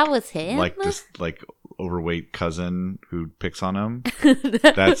 really? That was him? Like this overweight cousin who picks on him.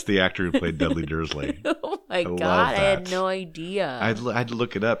 That's the actor who played Dudley Dursley. Oh my love god, I had that. no idea. I had to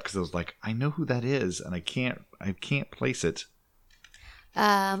look it up because I was like, I know who that is, and I can't place it.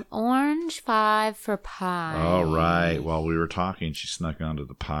 Orange 5 for pie. All right. While we were talking, she snuck onto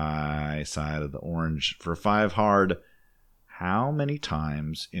the pie side of the orange. For 5 hard, how many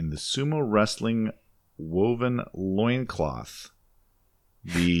times in the sumo wrestling woven loincloth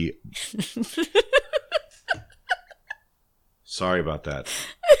the... Sorry about that.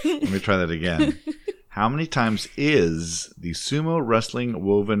 Let me try that again. How many times is the sumo wrestling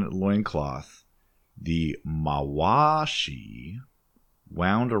woven loincloth the mawashi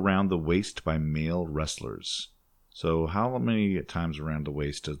wound around the waist by male wrestlers? So how many times around the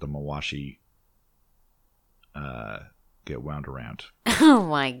waist does the mawashi get wound around? Oh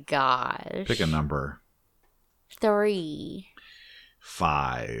my gosh. Pick a number. 3.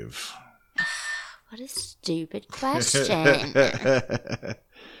 5. What a stupid question.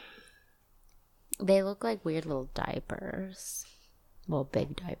 They look like weird little diapers. Well,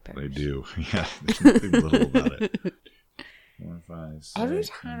 big diapers. They do. Yeah, there's nothing little about it. 1, 5, 6, Every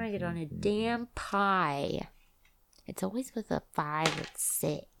time I get on a damn pie, it's always with a 5 or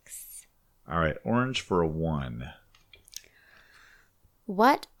 6. All right, orange for a 1.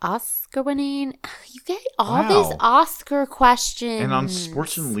 What Oscar winning? You get all Wow. these Oscar questions. And on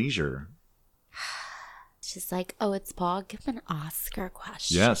Sports and Leisure. It's just like, oh, it's Paul. Give him an Oscar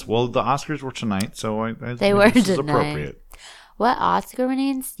question. Yes, well, the Oscars were tonight, so I They think were this is tonight. appropriate. What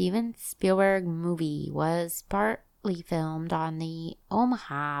Oscar-winning Steven Spielberg movie was partly filmed on the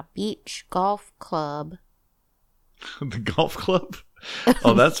Omaha Beach Golf Club? The golf club?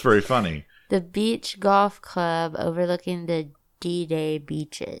 Oh, that's very funny. The Beach Golf Club overlooking the D-Day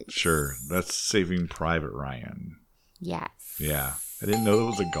beaches. Sure, that's Saving Private Ryan. Yes. Yeah, I didn't know it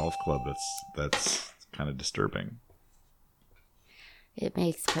was a golf club. That's kind of disturbing. It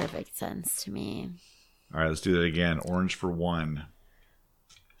makes perfect sense to me. All right, let's do that again. Orange for 1.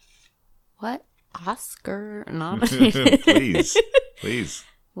 What Oscar nominated? Please.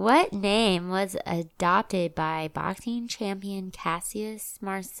 What name was adopted by boxing champion Cassius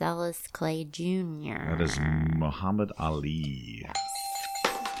Marcellus Clay Jr.? That is Muhammad Ali.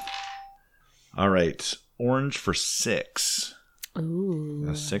 All right, orange for 6. Ooh.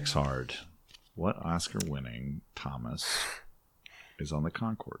 That's 6 hard. What Oscar-winning Thomas is on the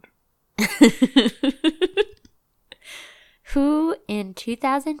Concorde? Who in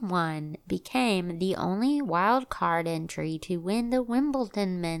 2001 became the only wild card entry to win the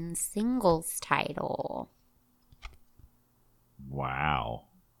Wimbledon men's singles title? Wow.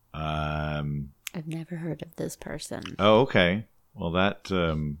 I've never heard of this person. Oh, okay. Well, that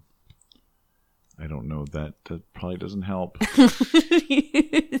I don't know. That probably doesn't help.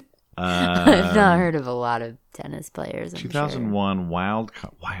 I've not heard of a lot of tennis players. 2001 Wild.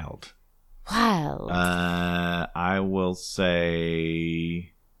 Wild. I will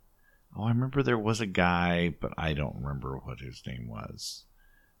say. Oh, I remember there was a guy, but I don't remember what his name was.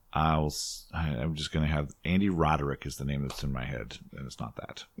 I'm just gonna have Andy Roderick is the name that's in my head, and it's not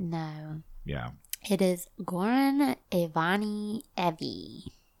that. No. Yeah. It is Goran Ivani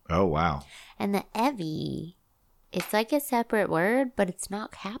Evi. Oh wow. And the Evi, it's like a separate word, but it's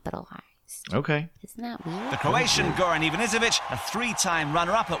not capitalized. Okay. Isn't that weird? The Croatian Goran Ivanisevic, a 3-time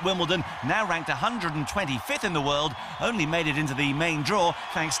runner-up at Wimbledon, now ranked 125th in the world, only made it into the main draw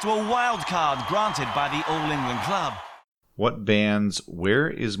thanks to a wild card granted by the All England club. What band's Where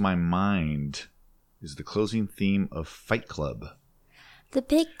Is My Mind is the closing theme of Fight Club? The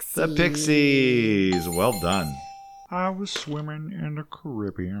Pixies. The Pixies. Well done. I was swimming in the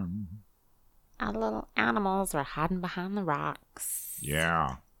Caribbean. Our little animals were hiding behind the rocks.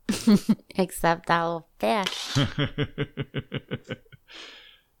 Yeah. Except that little fish.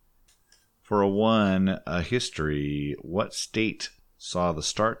 For a 1, history. What state saw the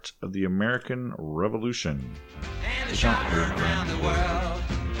start of the American Revolution? And the shot around the world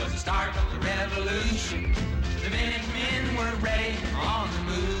was the start of the revolution. The Minutemen were ready on the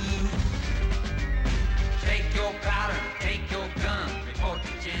move. Take your powder, take your gun, report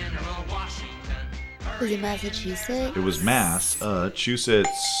to General Washington. Was it Massachusetts? It was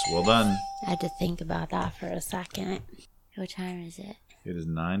Massachusetts. Well done. I had to think about that for a second. What time is it? It is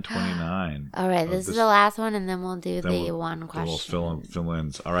 9:29. All right, this is the last one, and then we'll do the one question. We'll fill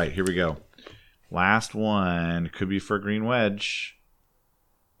ins. All right, here we go. Last one. Could be for a green wedge.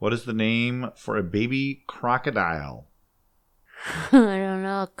 What is the name for a baby crocodile? I don't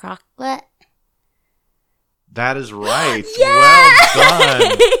know. Crocklet? That is right. Yeah! Well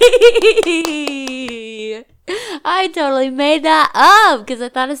done. I totally made that up because I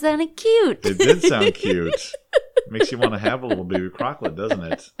thought it sounded cute. It did sound cute. Makes you want to have a little baby croclet, doesn't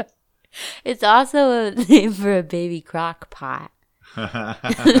it? It's also a name for a baby crock pot. All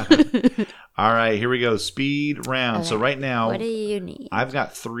right, here we go. Speed round. Okay. So right now, what do you need? I've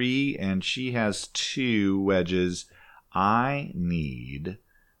got 3 and she has 2 wedges. I need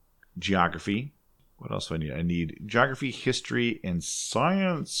geography. What else do I need? I need geography, history, and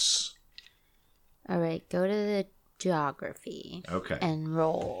science. All right, go to the geography. Okay. And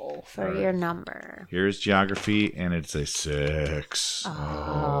roll for your number. Here's geography, and it's a 6.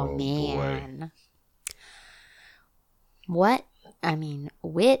 Oh man. Boy.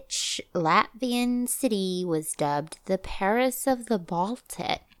 Which Latvian city was dubbed the Paris of the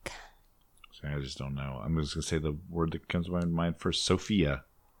Baltic? I just don't know. I'm just going to say the word that comes to my mind first, Sofia.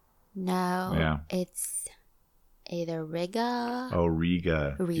 No. Yeah. It's either Riga. Oh,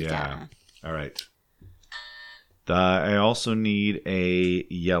 Riga. Riga. Yeah. All right. I also need a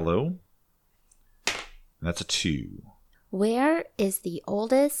yellow. That's a 2. Where is the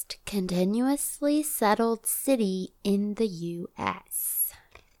oldest continuously settled city in the U.S.?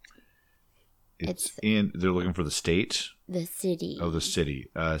 They're looking for the state? The city. Oh, the city.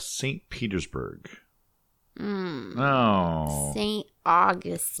 St. Petersburg. Mm. Oh. St.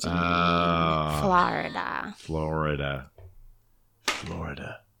 Augustine, Florida. Florida.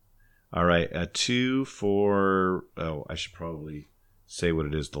 All right. A 2 for... Oh, I should probably say what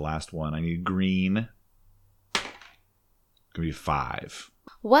it is, the last one. I need green. It's going to be 5.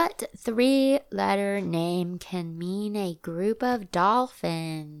 What 3-letter name can mean a group of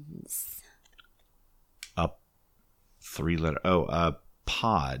dolphins? A 3-letter... Oh, a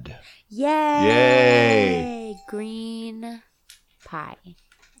pod. Yay! Green pie.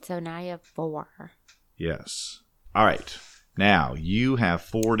 So now you have 4. Yes. All right. Now, you have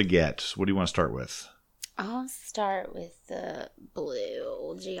 4 to get. What do you want to start with? I'll start with the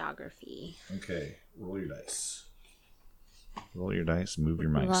blue geography. Okay. Roll your dice. Roll your dice. Move your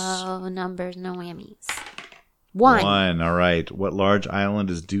mice. Low numbers, no whammies. 1. All right. What large island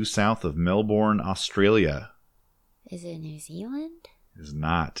is due south of Melbourne, Australia? Is it New Zealand? It is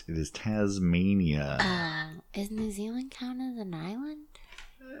not. It is Tasmania. Is New Zealand counted as an island?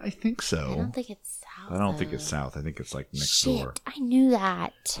 I think so. I don't think it's south. I don't think it's south. I think it's like next door. I knew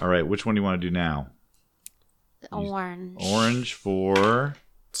that. All right. Which one do you want to do now? Orange. Orange for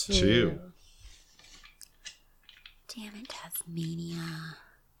 2. Damn it, Tasmania.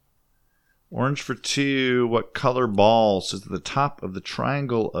 Orange for 2. What color ball sits at the top of the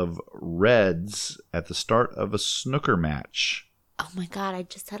triangle of reds at the start of a snooker match? Oh my god, I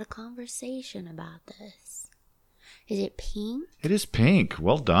just had a conversation about this. Is it pink? It is pink.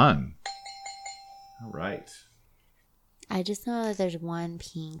 Well done. All right. I just know that there's one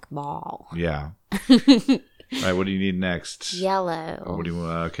pink ball. Yeah. All right, what do you need next? Yellow. What do you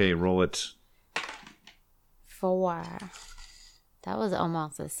okay, roll it. 4. That was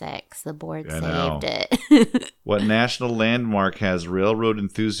almost a 6. The board I saved know. it. What national landmark has railroad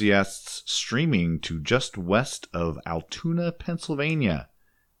enthusiasts streaming to just west of Altoona, Pennsylvania?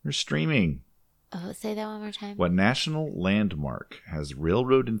 You're streaming. Oh, say that one more time. What national landmark has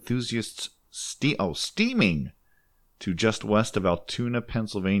railroad enthusiasts steaming to just west of Altoona,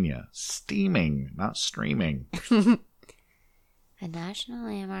 Pennsylvania? Steaming, not streaming. A national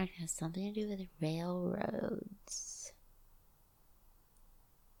landmark has something to do with railroads.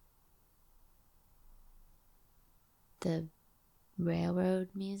 The Railroad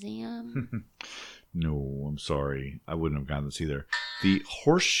Museum? No, I'm sorry. I wouldn't have gotten this either. The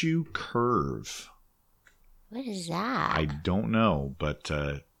Horseshoe Curve. What is that? I don't know, but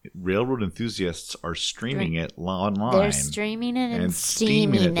railroad enthusiasts are streaming it online. They're streaming it and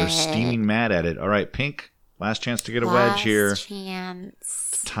steaming it. They're steaming mad at it. All right, Pink. Last chance to get a wedge here. Last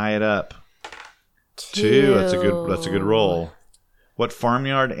chance. Tie it up. 2. That's a good roll. What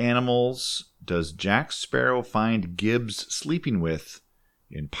farmyard animals does Jack Sparrow find Gibbs sleeping with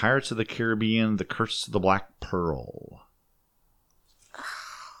in Pirates of the Caribbean, The Curse of the Black Pearl?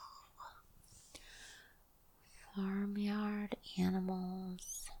 Farmyard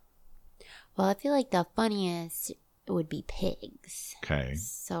animals. Well, I feel like the funniest would be pigs. Okay.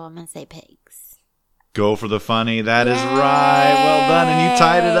 So I'm going to say pigs. Go for the funny. That is right. Well done. And you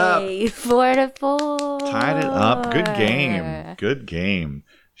tied it up. 4-4. Tied it up. Good game. Good game.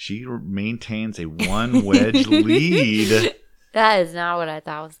 She maintains a one wedge lead. That is not what I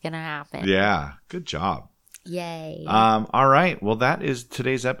thought was going to happen. Yeah. Good job. Yay. All right. Well, that is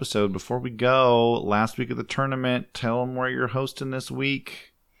today's episode. Before we go, last week of the tournament, tell them where you're hosting this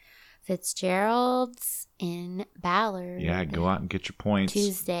week. Fitzgerald's in Ballard. Yeah, go out and get your points.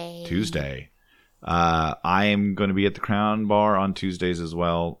 Tuesday. I am going to be at the Crown Bar on Tuesdays as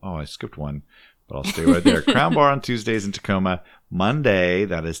well. Oh, I skipped one, but I'll stay right there. Crown Bar on Tuesdays in Tacoma. Monday,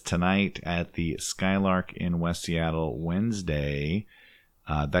 that is tonight, at the Skylark in West Seattle. Wednesday,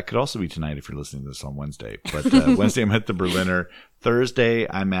 that could also be tonight if you're listening to this on Wednesday. But Wednesday, I'm at the Berliner. Thursday,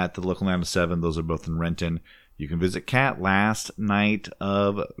 I'm at the Local 907. Those are both in Renton. You can visit Kat. Last night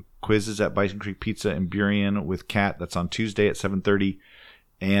of quizzes at Bison Creek Pizza in Burien with Kat. That's on Tuesday at 7:30.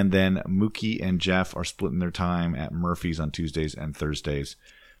 And then Mookie and Jeff are splitting their time at Murphy's on Tuesdays and Thursdays.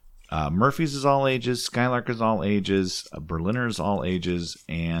 Murphy's is all ages. Skylark is all ages. Berliner is all ages.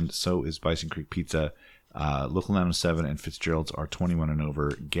 And so is Bison Creek Pizza. Local 907 and Fitzgerald's are 21 and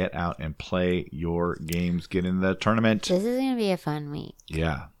over. Get out and play your games. Get in the tournament. This is going to be a fun week.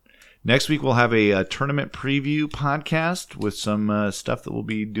 Yeah. Next week, we'll have a tournament preview podcast with some stuff that we'll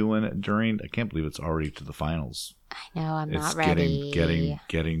be doing during. I can't believe it's already to the finals. I know, I'm not ready.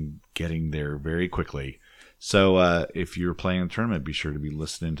 Getting there very quickly. So if you're playing the tournament, be sure to be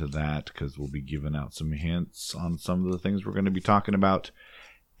listening to that because we'll be giving out some hints on some of the things we're going to be talking about.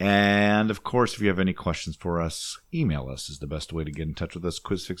 And of course, if you have any questions for us, email us is the best way to get in touch with us.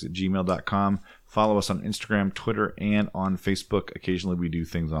 quizfix@gmail.com. Follow us on Instagram, Twitter, and on Facebook. Occasionally we do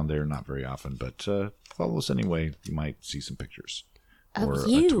things on there, not very often, but follow us anyway. You might see some pictures or a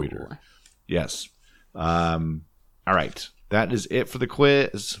tweeter. Yes. All right. That is it for the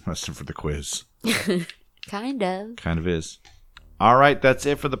quiz. That's it for the quiz. Kind of. Kind of is. All right. That's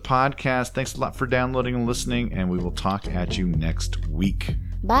it for the podcast. Thanks a lot for downloading and listening, and we will talk at you next week.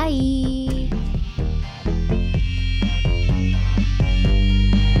 Bye.